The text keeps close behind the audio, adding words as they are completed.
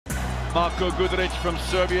Marko Guduric from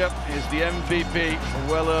Serbia is the MVP.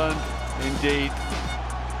 Well earned indeed.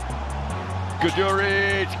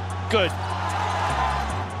 Guduric, good.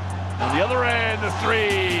 On the other end, the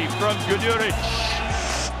three from Guduric.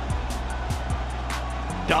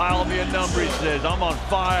 Dial me a number, he says. I'm on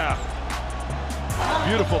fire.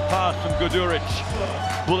 Beautiful pass from Guduric.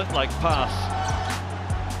 Bullet-like pass.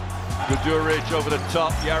 Guduric over the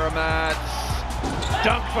top. Yaramats.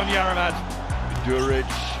 Dunk from Yaramats. Guduric.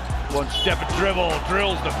 One step of dribble.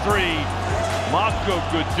 Drills the three. Marko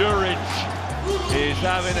Guduric is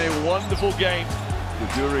having a wonderful game.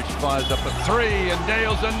 Guduric fires up a three and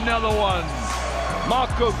nails another one.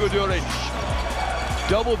 Marko Guduric.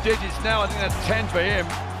 Double digits now, I think that's 10 for him.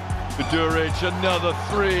 Guduric, another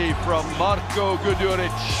three from Marko Guduric.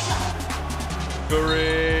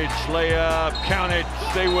 Guduric, layup, count it,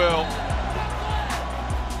 they will.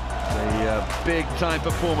 A big-time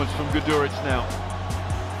performance from Guduric now.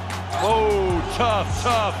 Oh, tough.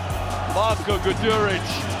 Marko Guduric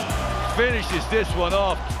finishes this one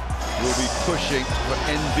off. Will be pushing for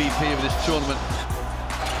MVP of this tournament.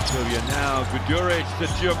 Serbia now, Guduric, the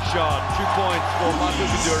jump shot. 2 points for Marko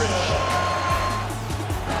Guduric.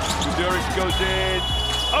 Guduric goes in.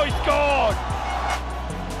 Oh, he scored!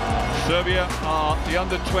 Serbia are the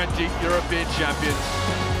under-20 European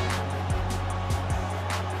champions.